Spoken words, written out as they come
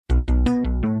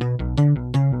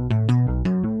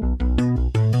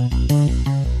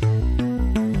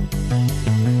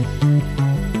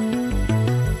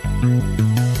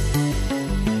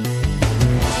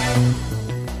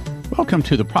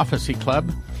Welcome to the Prophecy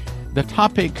Club. The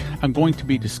topic I'm going to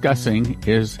be discussing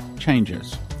is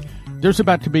changes. There's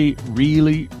about to be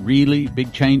really, really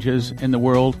big changes in the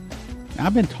world.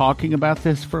 I've been talking about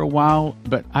this for a while,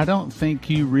 but I don't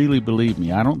think you really believe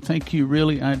me. I don't think you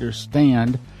really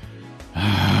understand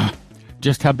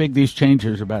just how big these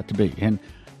changes are about to be. And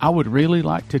I would really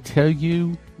like to tell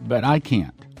you, but I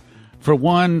can't. For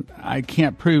one, I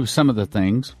can't prove some of the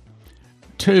things.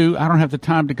 Two, I don't have the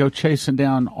time to go chasing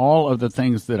down all of the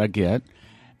things that I get.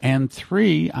 And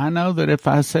three, I know that if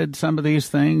I said some of these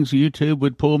things, YouTube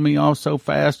would pull me off so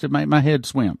fast it'd make my head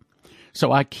swim.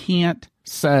 So I can't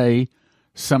say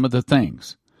some of the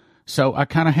things. So I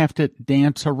kind of have to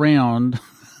dance around,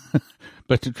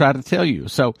 but to try to tell you.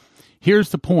 So here's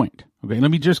the point. Okay, let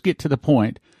me just get to the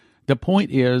point. The point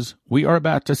is we are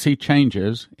about to see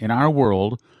changes in our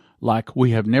world like we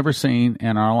have never seen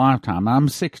in our lifetime. I'm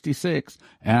 66,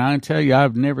 and I tell you,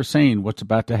 I've never seen what's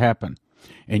about to happen.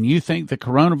 And you think the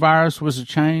coronavirus was a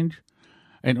change?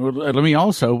 And let me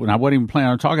also, and I wasn't even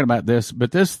planning on talking about this,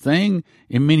 but this thing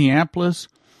in Minneapolis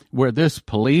where this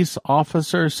police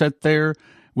officer sat there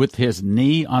with his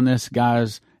knee on this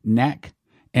guy's neck,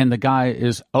 and the guy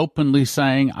is openly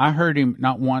saying, I heard him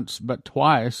not once but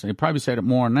twice, he probably said it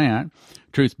more than that,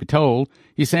 truth be told,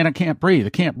 he's saying, I can't breathe.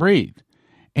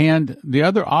 And the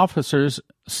other officers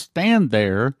stand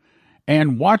there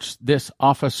and watch this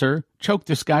officer choke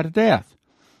this guy to death.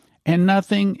 And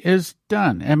nothing is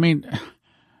done. I mean,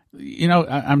 you know,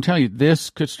 I'm telling you, this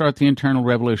could start the internal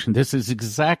revolution. This is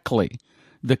exactly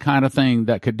the kind of thing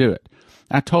that could do it.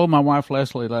 I told my wife,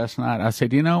 Leslie, last night, I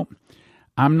said, you know,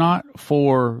 I'm not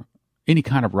for any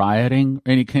kind of rioting,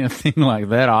 any kind of thing like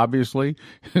that, obviously.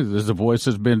 As the voice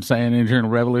has been saying, internal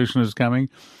revolution is coming.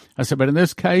 I said, but in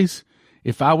this case,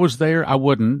 if I was there, I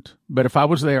wouldn't. But if I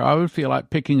was there, I would feel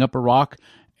like picking up a rock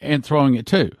and throwing it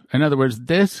too. In other words,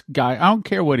 this guy, I don't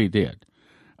care what he did.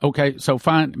 Okay, so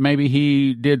fine, maybe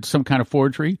he did some kind of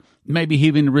forgery. Maybe he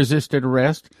even resisted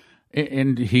arrest.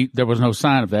 And there was no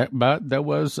sign of that, but there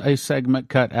was a segment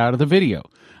cut out of the video.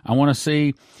 I want to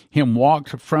see him walk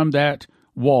from that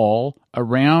wall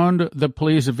around the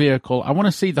police vehicle. I want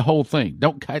to see the whole thing.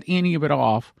 Don't cut any of it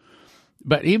off.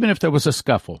 But even if there was a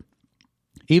scuffle,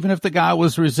 even if the guy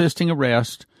was resisting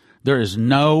arrest, there is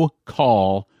no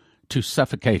call to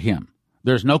suffocate him.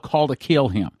 There's no call to kill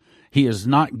him. He is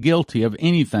not guilty of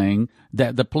anything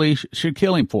that the police should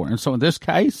kill him for. And so in this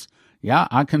case, yeah,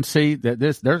 I can see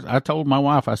that I told my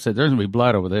wife, I said, there's going to be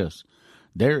blood over this.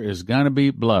 There is going to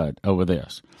be blood over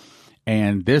this.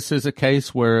 And this is a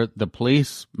case where the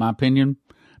police, my opinion,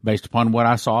 based upon what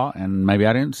I saw, and maybe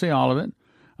I didn't see all of it,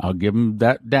 I'll give them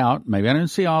that doubt. Maybe I didn't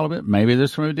see all of it. Maybe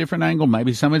this from a different angle.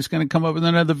 Maybe somebody's going to come up with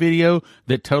another video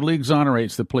that totally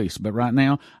exonerates the police. But right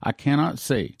now, I cannot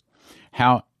see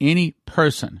how any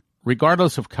person,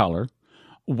 regardless of color,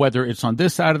 whether it's on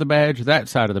this side of the badge, that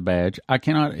side of the badge, I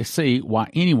cannot see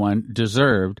why anyone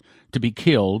deserved to be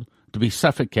killed, to be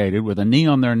suffocated with a knee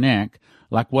on their neck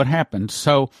like what happened.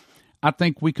 So I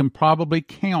think we can probably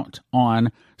count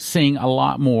on seeing a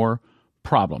lot more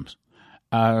problems.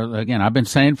 Again, I've been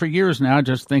saying for years now,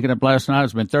 just thinking of last night,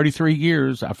 it's been 33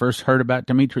 years. I first heard about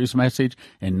Dimitri's message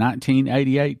in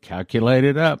 1988,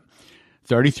 calculated up.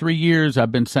 33 years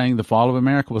I've been saying the fall of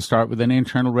America will start with an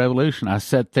internal revolution. I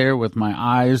sat there with my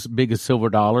eyes big as silver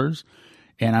dollars,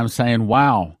 and I'm saying,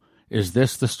 wow, is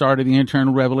this the start of the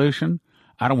internal revolution?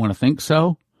 I don't want to think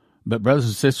so. But brothers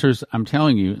and sisters, I'm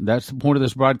telling you, that's the point of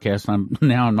this broadcast. I'm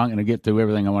not going to get through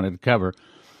everything I wanted to cover.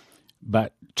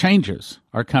 But changes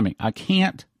are coming. I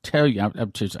can't tell you.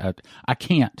 I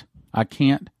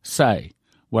can't say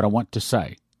what I want to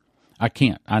say. I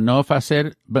can't. I know if I said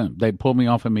it, boom, they'd pull me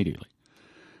off immediately.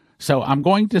 So I'm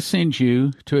going to send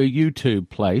you to a YouTube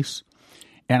place,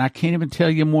 and I can't even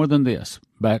tell you more than this,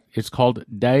 but it's called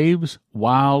Dave's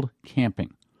Wild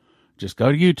Camping. Just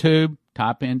go to YouTube,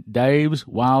 type in Dave's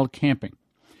Wild Camping.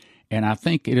 And I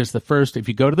think it is the first, if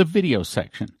you go to the video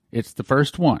section, it's the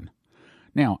first one.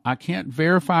 Now, I can't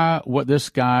verify what this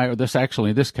guy, or this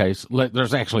actually, in this case,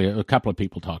 there's actually a couple of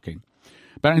people talking.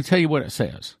 But I can tell you what it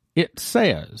says. It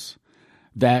says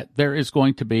that there is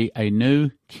going to be a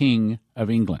new king of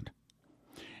England.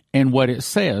 And what it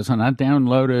says, and I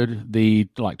downloaded the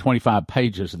 25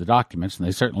 pages of the documents, and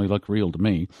they certainly look real to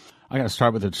me. I got to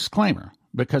start with a disclaimer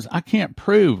because I can't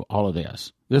prove all of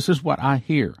this. This is what I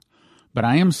hear. But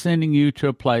I am sending you to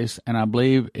a place, and I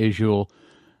believe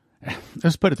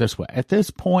let's put it this way. At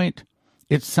this point,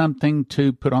 it's something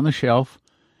to put on the shelf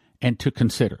and to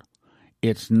consider.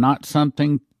 It's not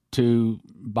something to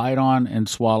bite on and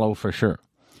swallow for sure.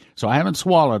 So I haven't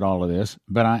swallowed all of this,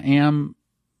 but I am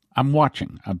I'm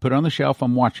watching. I put it on the shelf.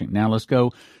 I'm watching. Now let's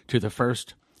go to the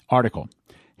first article.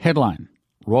 Headline,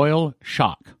 Royal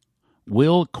Shock.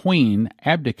 Will Queen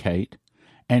abdicate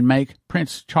and make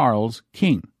Prince Charles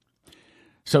king?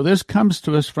 So this comes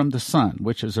to us from The Sun,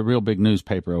 which is a real big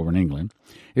newspaper over in England.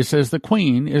 It says the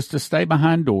Queen is to stay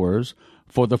behind doors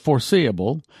for the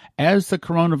foreseeable as the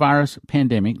coronavirus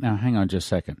pandemic. Now, hang on just a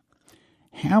second.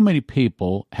 How many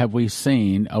people have we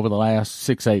seen over the last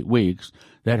 6-8 weeks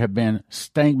that have been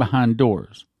staying behind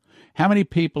doors? How many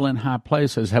people in high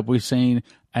places have we seen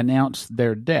announce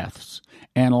their deaths?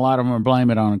 And a lot of them are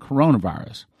blaming it on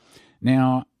coronavirus.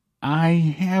 Now, I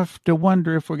have to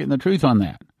wonder if we're getting the truth on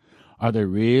that. Are they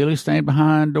really staying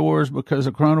behind doors because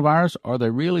of coronavirus? Or are they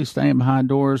really staying behind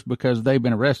doors because they've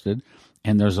been arrested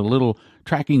and there's a little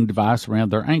tracking device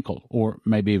around their ankle? Or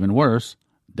maybe even worse,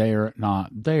 they're not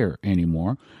there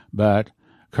anymore, but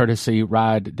courtesy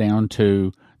ride down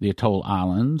to the Atoll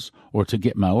Islands or to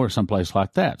Gitmo or someplace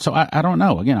like that. So I don't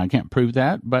know. Again, I can't prove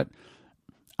that, but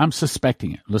I'm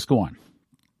suspecting it. Let's go on.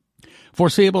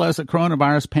 Foreseeable as the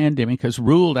coronavirus pandemic has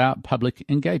ruled out public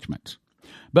engagements.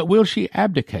 But will she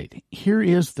abdicate? Here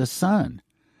is The Sun.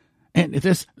 And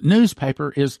this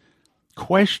newspaper is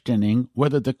questioning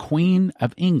whether the Queen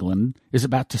of England is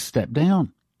about to step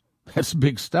down. That's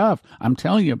big stuff. I'm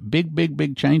telling you,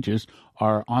 big changes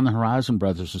are on the horizon,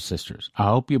 brothers and sisters. I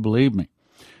hope you believe me.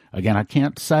 Again, I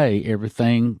can't say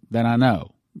everything that I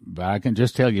know, but I can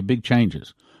just tell you big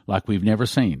changes like we've never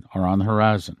seen are on the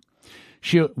horizon.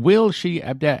 Will she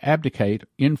abdicate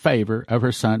in favor of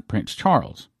her son, Prince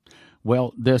Charles?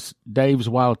 Well, this Dave's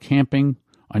Wild Camping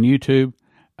on YouTube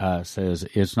says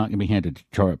it's not going to be handed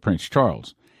to Prince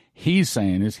Charles. He's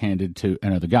saying it's handed to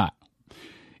another guy.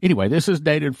 Anyway, this is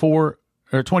dated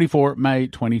 24 May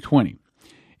 2020. It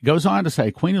goes on to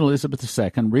say Queen Elizabeth II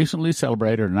recently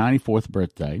celebrated her 94th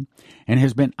birthday and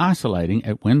has been isolating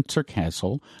at Windsor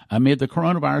Castle amid the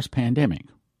coronavirus pandemic.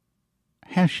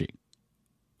 Has she?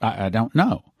 I don't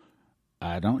know.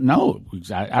 I don't know.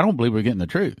 I don't believe we're getting the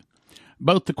truth.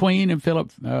 Both the Queen and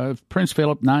Prince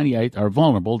Philip, 98, are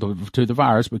vulnerable to the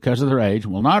virus because of their age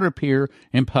and will not appear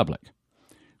in public.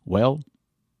 Well,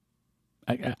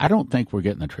 I don't think we're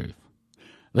getting the truth.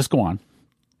 Let's go on.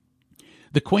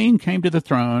 The Queen came to the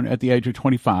throne at the age of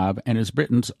 25 and is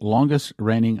Britain's longest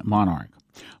reigning monarch.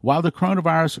 While the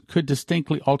coronavirus could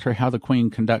distinctly alter how the Queen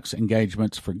conducts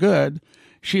engagements for good,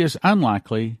 she is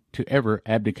unlikely to ever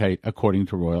abdicate, according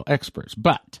to royal experts.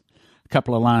 But a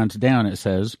couple of lines down it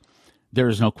says, there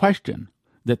is no question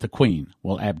that the Queen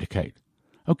will abdicate.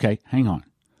 Okay, hang on.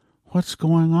 What's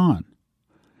going on?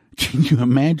 Can you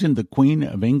imagine the Queen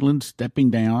of England stepping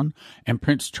down and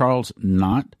Prince Charles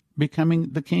not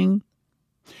becoming the king?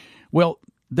 Well,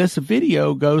 this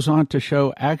video goes on to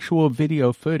show actual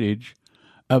video footage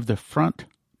of the front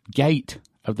gate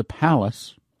of the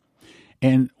palace,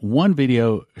 and one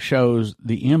video shows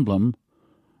the emblem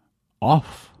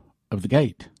off of the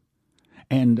gate.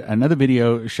 And another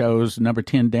video shows number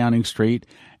 10 Downing Street,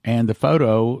 and the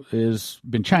photo has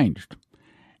been changed.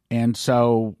 And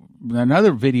so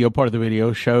another video, part of the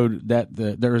video, showed that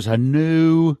there's a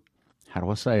new,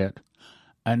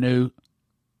 a new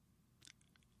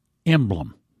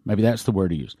emblem. Maybe that's the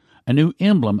word to use. A new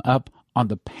emblem up on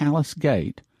the palace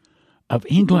gate of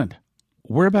England.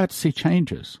 We're about to see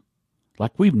changes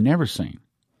like we've never seen.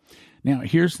 Now,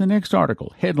 here's the next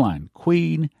article. Headline,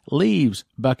 Queen leaves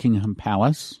Buckingham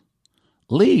Palace.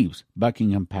 Leaves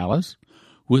Buckingham Palace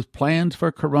with plans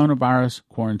for coronavirus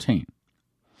quarantine.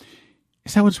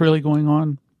 Is that what's really going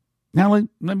on? Now,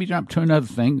 let me jump to another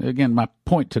thing. Again, my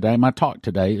talk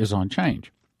today is on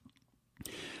change.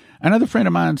 Another friend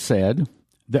of mine said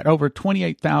that over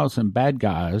 28,000 bad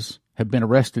guys have been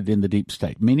arrested in the deep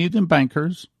state, many of them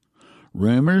bankers.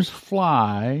 Rumors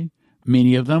fly.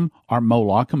 Many of them are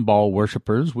Moloch and Baal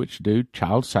worshippers, which do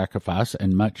child sacrifice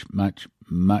and much, much,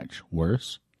 much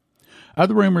worse.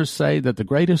 Other rumors say that the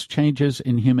greatest changes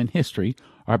in human history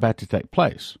are about to take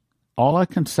place. All I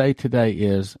can say today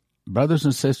is, brothers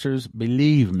and sisters,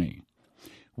 believe me,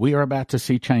 we are about to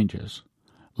see changes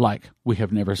like we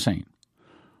have never seen.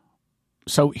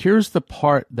 So here's the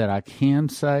part that I can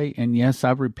say, and yes,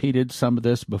 I've repeated some of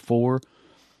this before,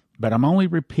 but I'm only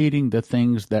repeating the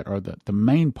things that are the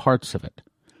main parts of it.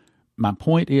 My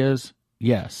point is,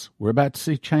 yes, we're about to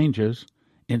see changes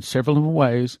in several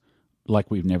ways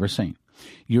like we've never seen.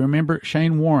 You remember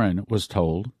Shane Warren was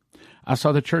told, I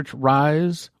saw the church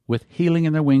rise with healing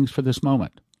in their wings for this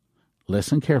moment.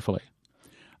 Listen carefully.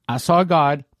 I saw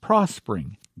God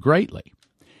prospering greatly.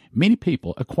 Many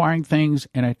people acquiring things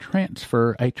and a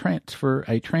transfer, I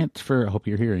hope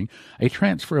you're hearing, a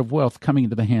transfer of wealth coming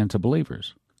into the hands of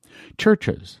believers.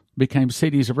 Churches became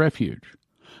cities of refuge.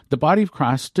 The body of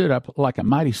Christ stood up like a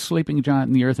mighty sleeping giant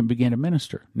in the earth and began to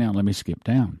minister. Now, let me skip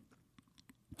down.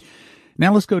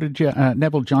 Now let's go to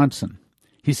Neville Johnson.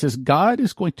 He says, God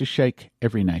is going to shake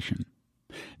every nation.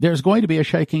 There's going to be a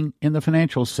shaking in the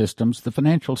financial systems.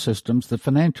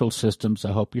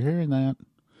 I hope you're hearing that.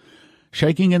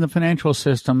 Shaking in the financial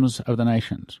systems of the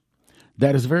nations.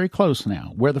 That is very close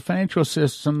now, where the financial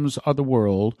systems of the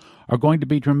world are going to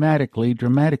be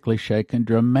dramatically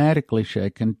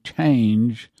shaken.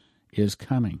 Change is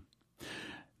coming.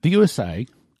 The USA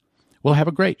will have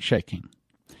a great shaking.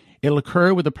 It'll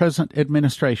occur with the present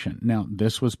administration. Now,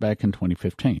 this was back in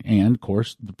 2015. And, of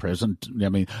course,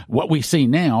 what we see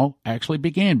now actually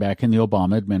began back in the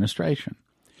Obama administration.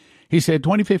 He said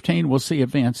 2015 will see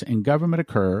events in government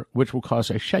occur which will cause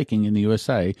a shaking in the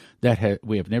USA that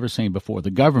we have never seen before.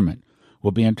 The government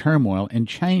will be in turmoil and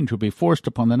change will be forced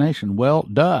upon the nation. Well,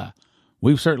 duh.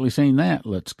 We've certainly seen that.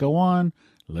 Let's go on.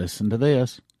 Listen to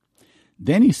this.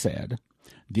 Then he said,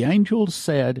 the angels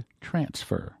said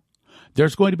transfer.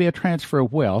 There's going to be a transfer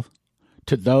of wealth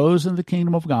to those in the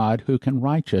kingdom of God who can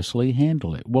righteously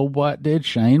handle it. Well, what did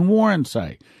Shane Warren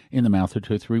say? In the mouth of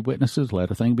 2 or 3 witnesses,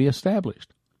 let a thing be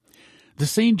established. The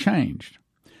scene changed.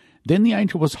 Then the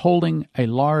angel was holding a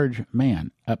large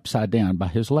man upside down by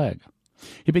his leg.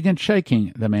 He began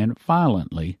shaking the man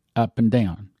violently up and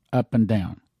down, up and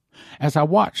down. As I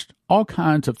watched, all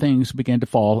kinds of things began to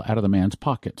fall out of the man's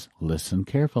pockets. Listen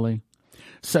carefully.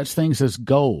 Such things as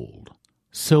gold,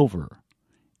 silver,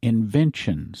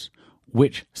 inventions,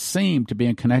 which seem to be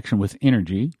in connection with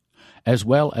energy, as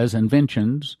well as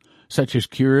inventions such as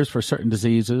cures for certain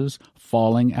diseases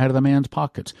falling out of the man's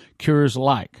pockets. Cures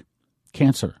like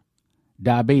cancer,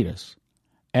 diabetes,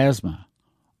 asthma,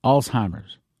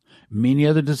 Alzheimer's, many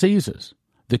other diseases.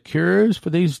 The cures for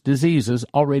these diseases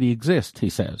already exist, he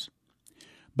says,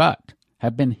 but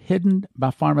have been hidden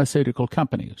by pharmaceutical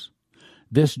companies.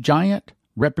 This giant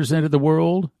represented the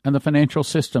world and the financial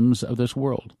systems of this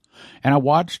world. And I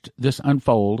watched this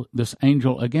unfold. This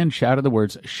angel again shouted the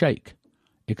words, shake,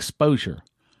 exposure,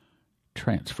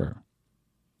 transfer.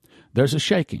 There's a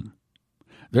shaking,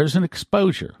 there's an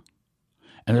exposure,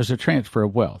 and there's a transfer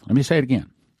of wealth. Let me say it again.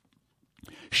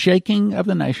 Shaking of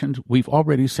the nations, we've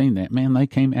already seen that. Man, they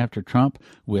came after Trump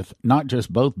with not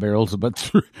just both barrels, but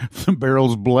the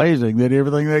barrels blazing. They did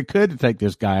everything they could to take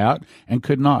this guy out and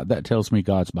could not. That tells me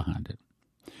God's behind it.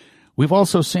 We've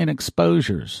also seen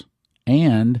exposures,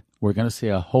 and we're going to see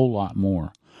a whole lot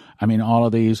more. I mean, all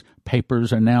of these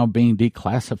papers are now being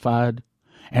declassified,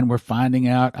 and we're finding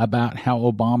out about how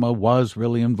Obama was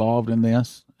really involved in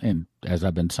this, and as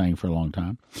I've been saying for a long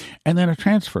time, and then a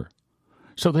transfer.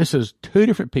 So this is 2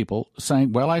 different people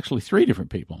saying, well, actually 3 different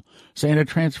people saying a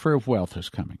transfer of wealth is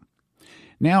coming.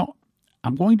 Now,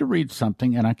 I'm going to read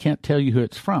something, and I can't tell you who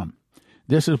it's from.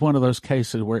 This is one of those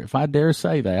cases where if I dare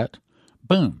say that,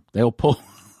 boom, they'll pull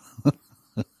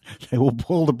they will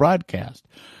pull the broadcast.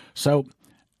 So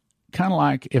kind of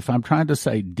like if I'm trying to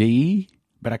say D,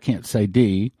 but I can't say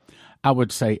D, I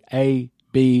would say A,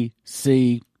 B,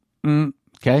 C.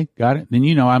 Okay, got it? Then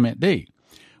you know I meant D.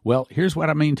 Well, here's what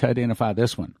I mean to identify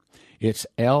this one. It's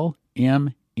LMNOP.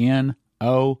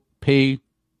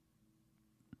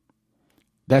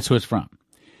 That's who it's from.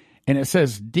 And it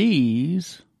says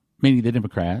D's, meaning the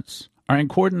Democrats, are in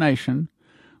coordination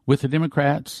with the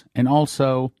Democrats, and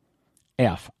also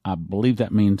F. I believe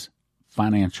that means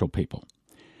financial people.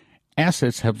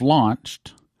 Assets have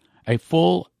launched a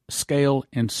full-scale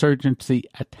insurgency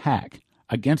attack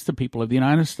against the people of the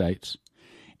United States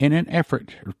in an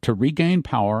effort to regain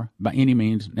power by any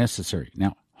means necessary.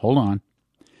 Now, hold on.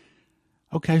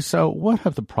 Okay, so what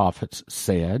have the prophets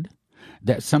said?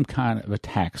 That some kind of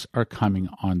attacks are coming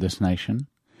on this nation?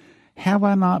 Have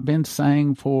I not been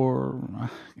saying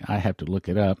I have to look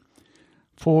it up,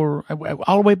 all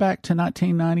the way back to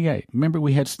 1998. Remember,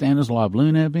 we had Stanislav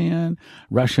Lunev in,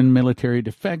 Russian military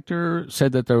defector,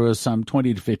 said that there was some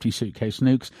 20 to 50 suitcase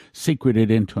nukes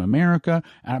secreted into America.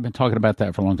 And I've been talking about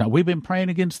that for a long time. We've been praying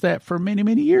against that for many,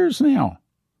 many years now.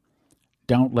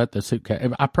 Don't let the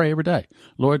suitcase, I pray every day,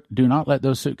 Lord, do not let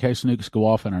those suitcase nukes go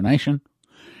off in our nation,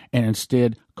 and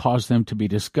instead cause them to be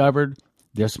discovered,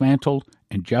 dismantled,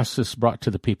 and justice brought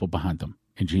to the people behind them.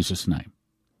 In Jesus' name.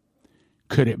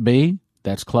 Could it be?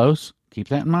 That's close. Keep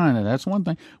that in mind. And that's one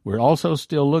thing. We're also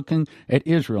still looking at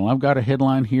Israel. I've got a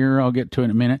headline here. I'll get to it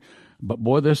in a minute. But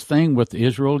boy, this thing with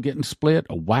Israel getting split,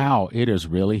 wow, it is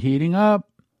really heating up.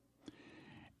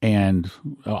 And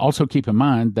also keep in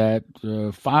mind that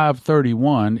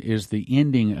 5/31 is the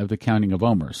ending of the counting of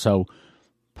Omer. So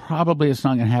probably it's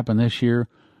not going to happen this year.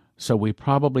 So we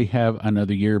probably have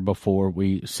another year before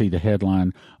we see the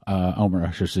headline, Omar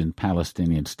ushers in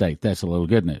Palestinian state. That's a little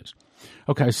good news.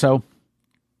 Okay, so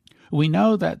we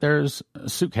know that there's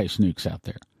suitcase nukes out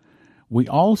there. We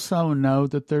also know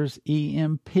that there's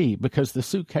EMP because the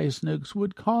suitcase nukes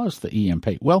would cause the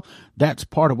EMP. Well, that's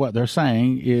part of what they're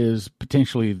saying is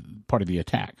potentially part of the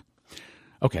attack.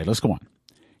 Okay, let's go on.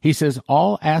 He says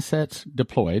all assets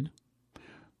deployed,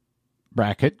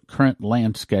 bracket, current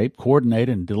landscape,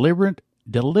 coordinated and deliberate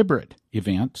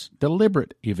events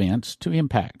to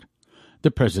impact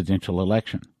the presidential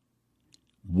election.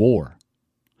 War.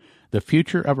 The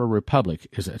future of a republic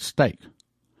is at stake.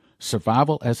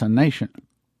 Survival as a nation.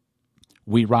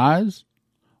 We rise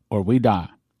or we die.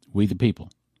 We the people.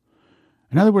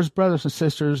 In other words, brothers and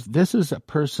sisters, this is a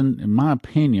person, in my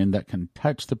opinion, that can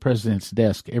touch the president's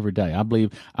desk every day. I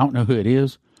don't know who it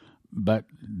is, but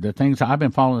the things I've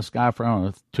been following this guy for,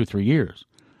 2-3 years.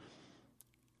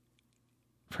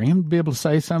 For him to be able to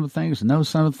say some of the things, know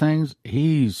some of the things,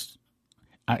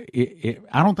 I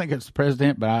don't think it's the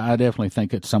president, but I definitely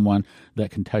think it's someone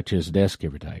that can touch his desk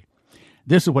every day.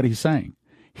 This is what he's saying.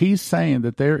 He's saying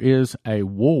that there is a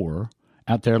war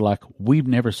out there like we've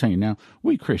never seen. Now,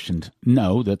 we Christians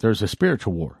know that there's a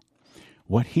spiritual war.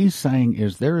 What he's saying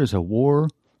is there is a war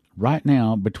right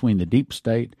now between the deep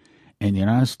state and the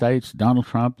United States, Donald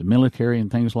Trump, the military,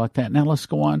 and things like that. Now, let's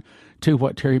go on to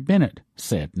what Terry Bennett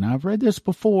said. Now, I've read this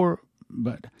before,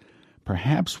 but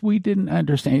perhaps we didn't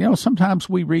understand. Sometimes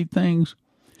we read things,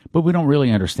 but we don't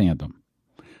really understand them.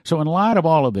 So in light of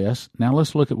all of this, now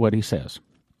let's look at what he says.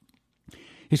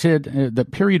 He said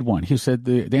that period 1, he said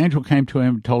the angel came to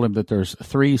him and told him that there's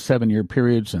 3 7-year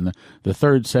periods, and the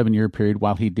third 7-year period,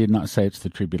 while he did not say it's the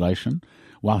tribulation,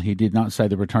 while he did not say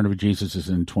the return of Jesus is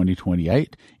in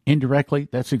 2028, indirectly,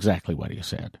 that's exactly what he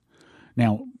said.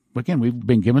 Now, again, we've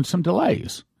been given some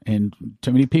delays, and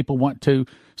too many people want to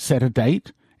set a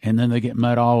date, and then they get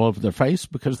mud all over their face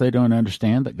because they don't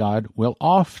understand that God will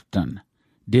often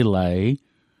delay.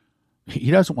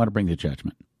 He doesn't want to bring the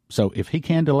judgment. So if he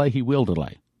can delay, he will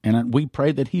delay. And we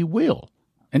pray that he will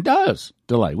and does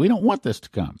delay. We don't want this to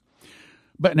come.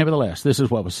 But nevertheless, this is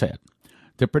what was said.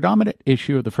 The predominant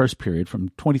issue of the first period from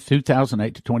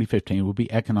 2008 to 2015 will be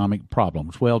economic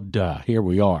problems. Well, duh, here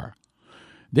we are.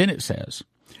 Then it says,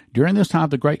 during this time,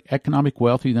 the great economic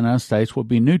wealth of the United States will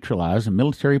be neutralized and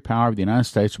military power of the United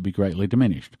States will be greatly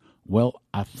diminished. Well,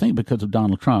 I think because of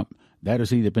Donald Trump, that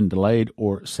has either been delayed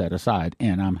or set aside,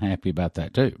 and I'm happy about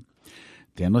that too.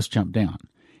 Then let's jump down.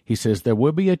 He says there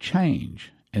will be a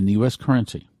change in the U.S.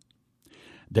 currency.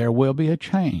 There will be a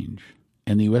change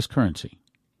in the U.S. currency.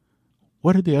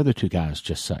 What did the other two guys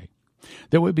just say?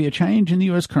 There will be a change in the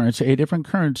U.S. currency. A different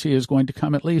currency is going to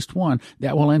come, at least one,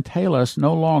 that will entail us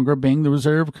no longer being the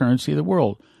reserve currency of the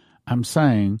world. I'm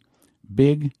saying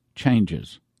big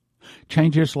changes.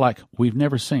 Changes like we've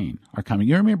never seen are coming.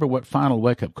 You remember what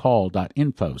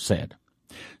finalwakeupcall.info said?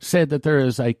 Said that there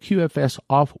is a QFS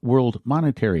off-world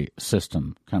monetary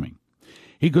system coming.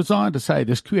 He goes on to say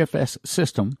this QFS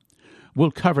system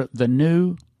will cover the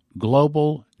new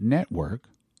global network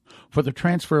for the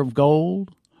transfer of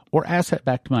gold or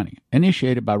asset-backed money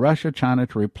initiated by Russia, China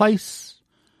to replace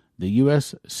the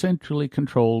U.S. centrally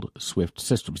controlled SWIFT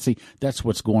system. See, that's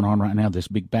what's going on right now, this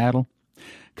big battle,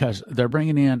 because they're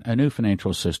bringing in a new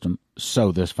financial system,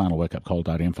 so this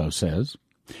finalwakeupcall.info says,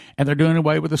 and they're doing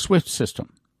away with the SWIFT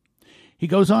system. He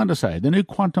goes on to say the new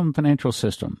quantum financial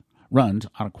system runs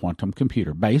on a quantum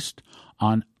computer based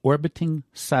on orbiting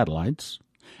satellites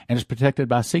and is protected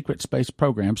by secret space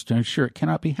programs to ensure it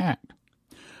cannot be hacked.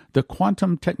 The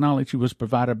quantum technology was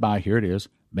provided by, here it is,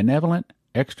 Benevolent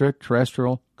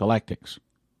Extraterrestrial Galactics.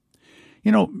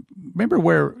 Remember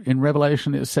where in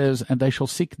Revelation it says, and they shall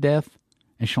seek death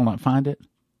and shall not find it?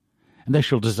 And they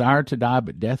shall desire to die,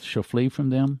 but death shall flee from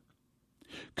them?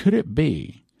 Could it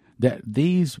be that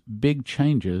these big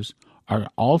changes are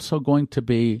also going to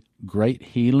be great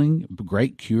healing,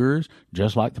 great cures,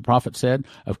 just like the prophet said,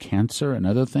 of cancer and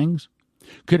other things?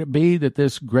 Could it be that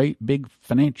this great big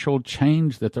financial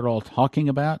change that they're all talking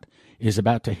about is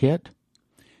about to hit?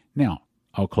 Now,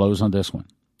 I'll close on this one.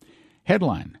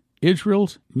 Headline,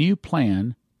 Israel's new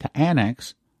plan to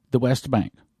annex the West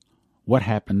Bank. What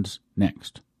happens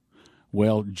next?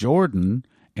 Well, Jordan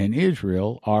and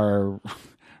Israel are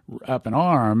up in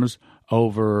arms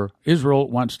over Israel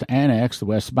wants to annex the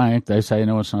West Bank. They say,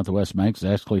 no, it's not the West Bank. It's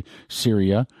actually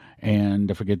Syria. And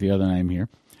I forget the other name here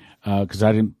because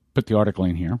I didn't put the article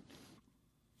in here.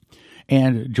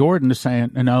 And Jordan is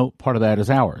saying, no, part of that is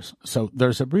ours. So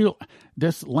there's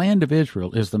this land of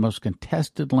Israel is the most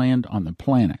contested land on the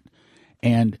planet.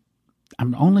 And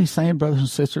I'm only saying, brothers and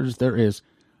sisters, there is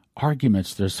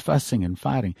arguments, there's fussing and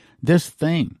fighting. This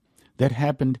thing that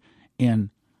happened in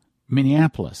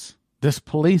Minneapolis, this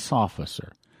police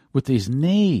officer with his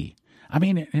knee. I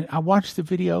mean, I watched the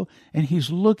video, and he's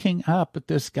looking up at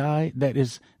this guy that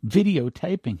is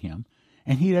videotaping him,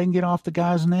 and he doesn't get off the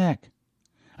guy's neck.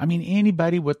 I mean,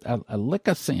 anybody with a lick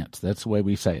of sense, that's the way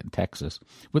we say it in Texas,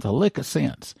 with a lick of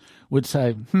sense would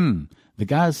say, the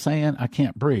guy's saying, I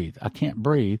can't breathe,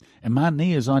 and my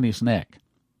knee is on his neck.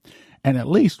 And at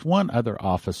least one other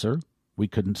officer, we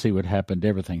couldn't see what happened,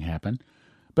 everything happened,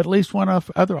 but at least one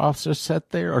other officer sat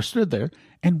there or stood there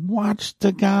and watched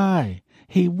the guy.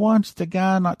 He wants the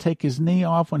guy not take his knee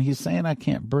off when he's saying, I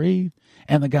can't breathe,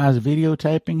 and the guy's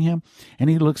videotaping him, and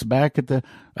he looks back at the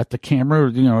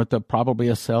camera, at the probably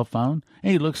a cell phone,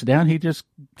 and he looks down, he just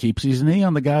keeps his knee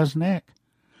on the guy's neck.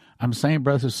 I'm saying,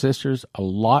 brothers and sisters, a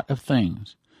lot of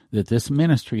things that this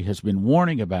ministry has been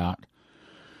warning about,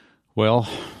 well,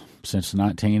 since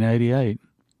 1988,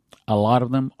 a lot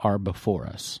of them are before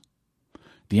us.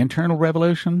 The internal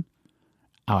revolution,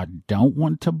 I don't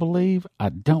want to believe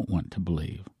that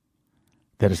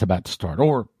it's about to start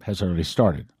or has already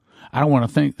started. I don't want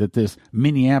to think that this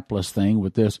Minneapolis thing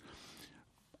with this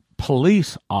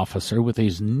police officer with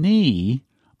his knee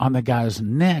on the guy's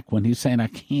neck when he's saying, I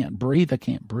can't breathe. I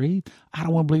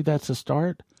don't want to believe that's a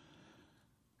start.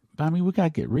 But I mean, we got to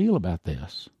get real about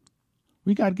this.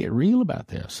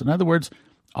 In other words,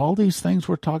 all these things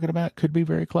we're talking about could be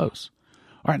very close.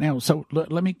 All right, now, so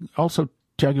let me also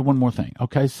tell you one more thing.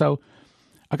 Okay, so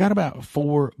I got about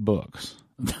 4 books.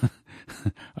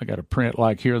 I got to print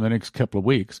like here in the next couple of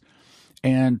weeks,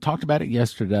 and talked about it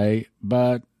yesterday,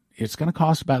 but it's going to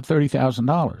cost about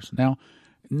 $30,000. Now,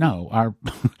 no, our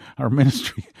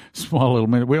ministry, small little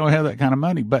ministry, we don't have that kind of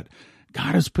money, but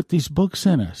God has put these books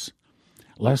in us.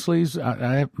 Leslie's,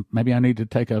 maybe I need to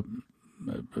take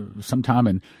some time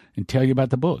and tell you about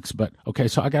the books. But, okay,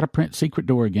 so I got to print Secret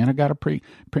Door again. I got to print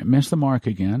Miss the Mark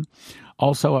again.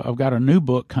 Also, I've got a new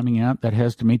book coming out that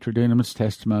has Demetri Dunaman's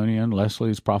testimony and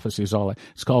Leslie's prophecies, all that.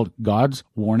 It's called God's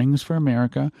Warnings for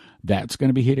America. That's going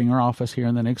to be hitting our office here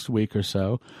in the next week or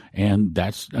so, and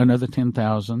that's another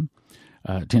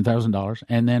 $10,000.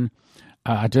 And then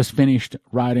I just finished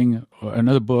writing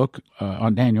another book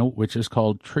on Daniel, which is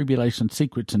called Tribulation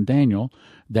Secrets in Daniel.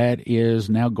 That is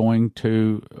now going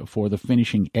for the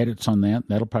finishing edits on that.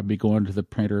 That'll probably be going to the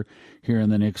printer here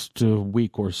in the next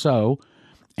week or so.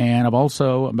 And I'm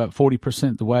also about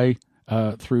 40% the way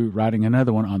through writing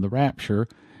another one on the rapture.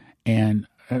 And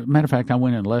matter of fact, I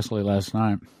went in Leslie last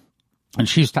night, and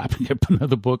she's typing up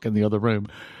another book in the other room.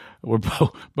 We're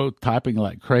both typing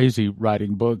like crazy,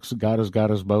 writing books. God has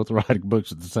got us both writing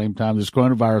books at the same time. This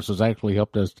coronavirus has actually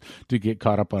helped us to get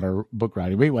caught up on our book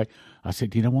writing. But anyway, I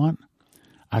said, you know what?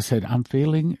 I said, I'm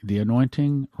feeling the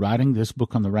anointing writing this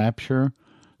book on the rapture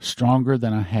stronger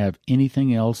than I have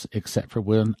anything else except for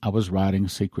when I was writing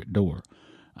Secret Door.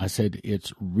 I said,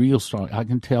 it's real strong. I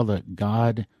can tell that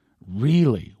God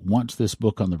really wants this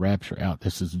book on the rapture out.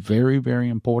 This is very, very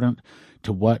important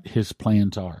to what his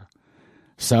plans are.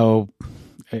 So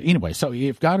anyway, so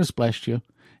if God has blessed you,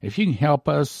 if you can help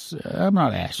us, I'm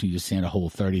not asking you to send a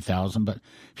whole $30,000, but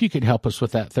if you could help us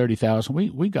with that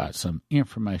 $30,000, we got some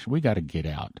information we got to get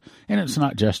out. And it's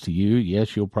not just to you.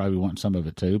 Yes, you'll probably want some of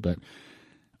it too, but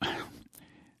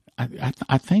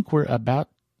I think we're about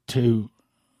to,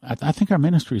 I think our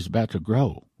ministry is about to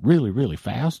grow really, really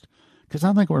fast, because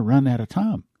I think we're running out of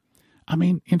time. I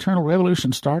mean, internal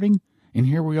revolution starting, and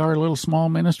here we are, a little small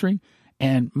ministry,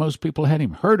 and most people hadn't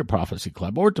even heard of Prophecy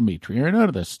Club or Demetri or none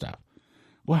of this stuff.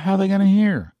 Well, how are they going to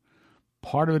hear?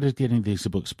 Part of it is getting these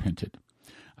books printed.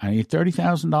 I need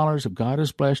 $30,000. If God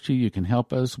has blessed you, you can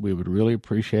help us. We would really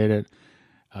appreciate it.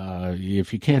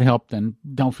 If you can't help, then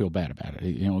don't feel bad about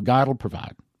it. God will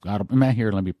provide.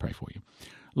 Here, let me pray for you.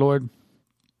 Lord,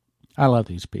 I love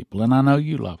these people, and I know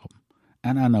you love them,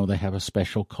 and I know they have a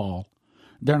special call.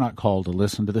 They're not called to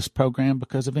listen to this program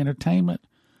because of entertainment.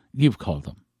 You've called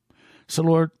them. So,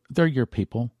 Lord, they're your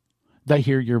people. They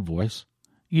hear your voice.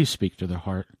 You speak to their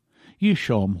heart. You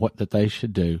show them what that they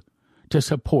should do to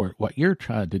support what you're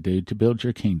trying to do to build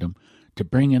your kingdom, to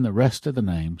bring in the rest of the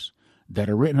names that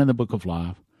are written in the book of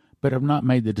life, but have not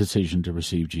made the decision to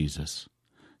receive Jesus.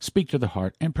 Speak to the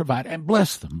heart and provide and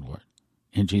bless them, Lord.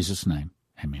 In Jesus' name,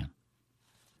 amen.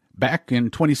 Back in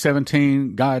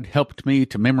 2017, God helped me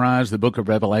to memorize the book of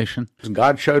Revelation.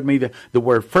 God showed me the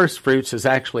word first fruits is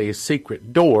actually a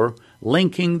secret door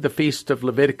linking the feast of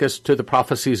Leviticus to the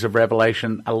prophecies of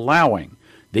Revelation, allowing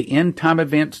the end-time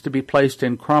events to be placed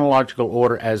in chronological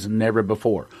order as never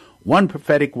before. One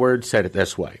prophetic word said it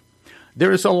this way: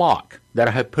 there is a lock that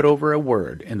I have put over a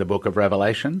word in the book of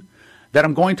Revelation that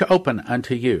I'm going to open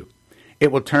unto you.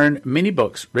 It will turn many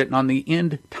books written on the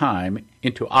end time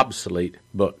into obsolete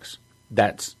books.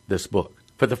 That's this book.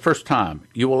 For the first time,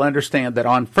 you will understand that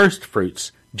on first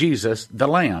fruits, Jesus, the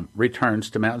Lamb, returns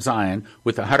to Mount Zion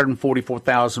with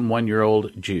 144,000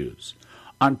 one-year-old Jews.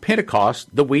 On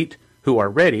Pentecost, the wheat who are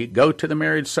ready go to the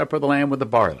marriage supper of the Lamb with the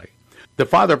barley. The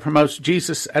Father promotes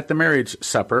Jesus at the marriage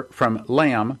supper from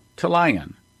Lamb to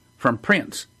Lion, from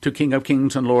Prince to King of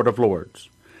Kings and Lord of Lords.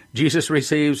 Jesus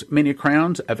receives many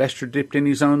crowns, a vesture dipped in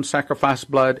his own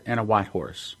sacrificed blood, and a white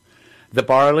horse. The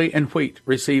barley and wheat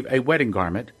receive a wedding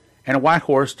garment, and a white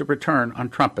horse to return on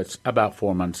trumpets about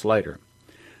 4 months later.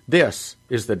 This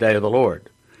is the day of the Lord.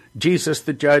 Jesus,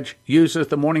 the judge, uses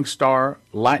the morning star,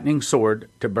 lightning sword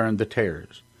to burn the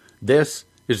tares. This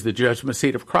is the judgment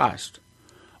seat of Christ.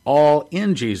 All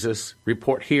in Jesus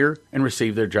report here and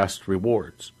receive their just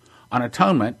rewards. On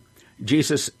atonement,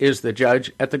 Jesus is the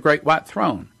judge at the great white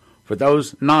throne. For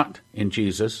those not in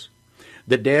Jesus,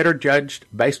 the dead are judged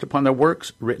based upon their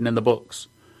works written in the books.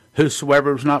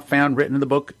 Whosoever was not found written in the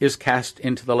book is cast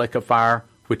into the lake of fire,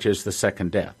 which is the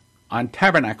second death. On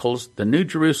Tabernacles, the New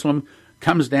Jerusalem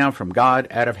comes down from God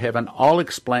out of heaven, all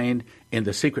explained in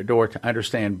the secret door to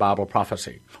understand Bible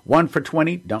prophecy. 1 for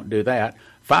 20, don't do that.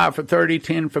 5 for 30,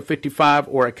 10 for 55,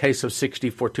 or a case of 60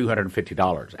 for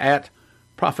 $250 at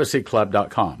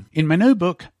prophecyclub.com. In my new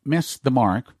book, Miss the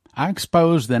Mark, I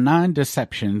expose the 9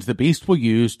 deceptions the beast will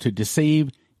use to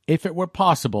deceive, if it were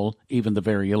possible, even the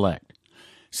very elect.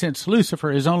 Since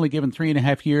Lucifer is only given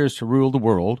 3.5 years to rule the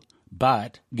world,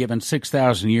 but given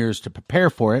 6,000 years to prepare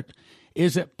for it,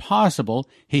 is it possible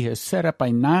he has set up a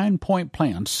 9-point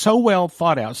plan so well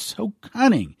thought out, so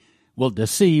cunning, will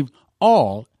deceive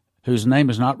all whose name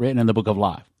is not written in the book of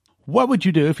life? What would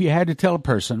you do if you had to tell a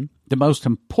person the most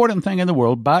important thing in the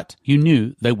world, but you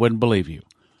knew they wouldn't believe you?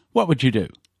 What would you do?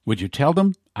 Would you tell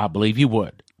them? I believe you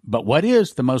would. But what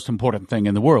is the most important thing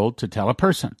in the world to tell a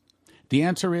person? The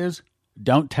answer is,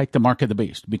 don't take the mark of the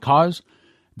beast, because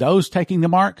those taking the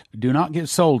mark do not get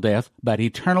soul death, but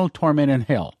eternal torment in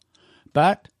hell.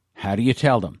 But how do you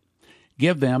tell them?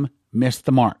 Give them Miss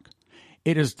the Mark.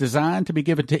 It is designed to be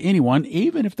given to anyone,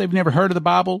 even if they've never heard of the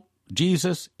Bible,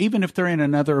 Jesus, even if they're in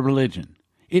another religion.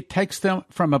 It takes them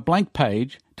from a blank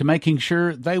page to making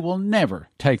sure they will never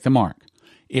take the mark.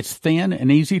 It's thin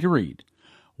and easy to read.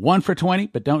 1 for 20,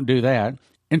 but don't do that.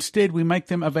 Instead, we make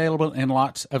them available in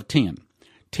lots of 10.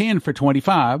 10 for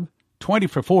 25, 20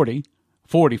 for 40,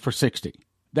 40 for 60.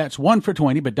 That's 1 for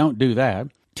 20, but don't do that.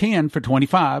 10 for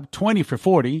 25, 20 for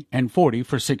 40, and 40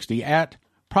 for 60 at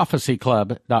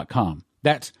prophecyclub.com.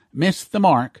 That's Miss the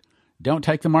Mark. Don't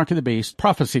take the mark of the beast.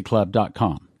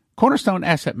 prophecyclub.com.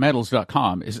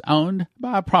 CornerstoneAssetMetals.com is owned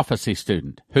by a prophecy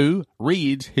student who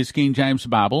reads his King James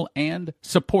Bible and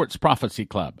supports Prophecy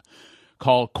Club.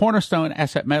 Call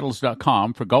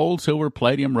CornerstoneAssetMetals.com for gold, silver,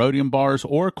 palladium, rhodium bars,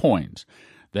 or coins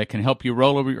that can help you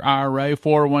roll over your IRA,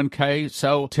 401k.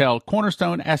 So tell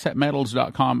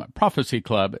CornerstoneAssetMetals.com Prophecy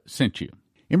Club sent you.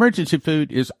 Emergency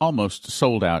food is almost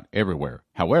sold out everywhere.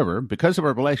 However, because of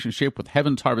our relationship with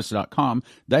HeavensHarvest.com,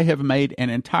 they have made an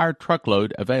entire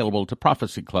truckload available to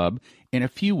Prophecy Club in a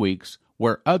few weeks,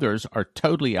 where others are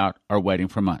totally out or waiting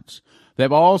for months. They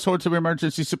have all sorts of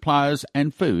emergency supplies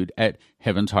and food at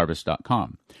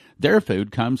HeavensHarvest.com. Their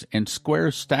food comes in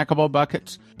square stackable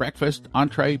buckets, breakfast,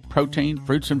 entree, protein,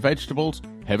 fruits and vegetables.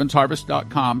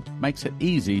 HeavensHarvest.com makes it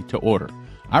easy to order.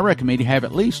 I recommend you have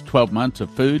at least 12 months of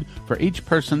food for each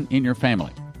person in your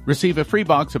family. Receive a free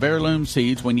box of heirloom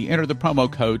seeds when you enter the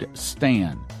promo code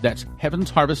STAN. That's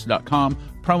HeavensHarvest.com,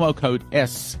 promo code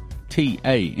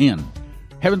STAN.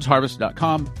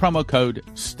 HeavensHarvest.com, promo code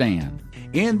STAN.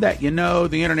 In that you know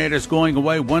the internet is going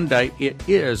away one day, it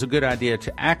is a good idea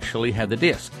to actually have the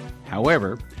disc.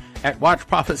 However, at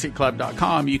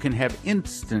WatchProphecyClub.com, you can have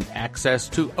instant access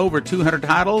to over 200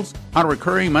 titles on a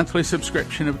recurring monthly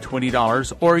subscription of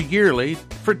 $20 or yearly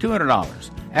for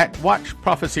 $200 at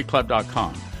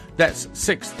WatchProphecyClub.com. That's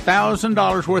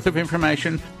 $6,000 worth of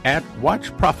information at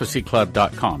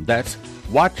WatchProphecyClub.com. That's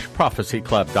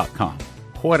WatchProphecyClub.com.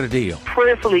 What a deal.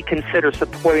 Prayerfully consider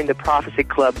supporting the Prophecy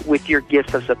Club with your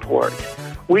gifts of support.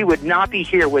 We would not be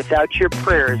here without your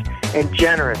prayers and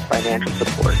generous financial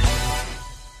support.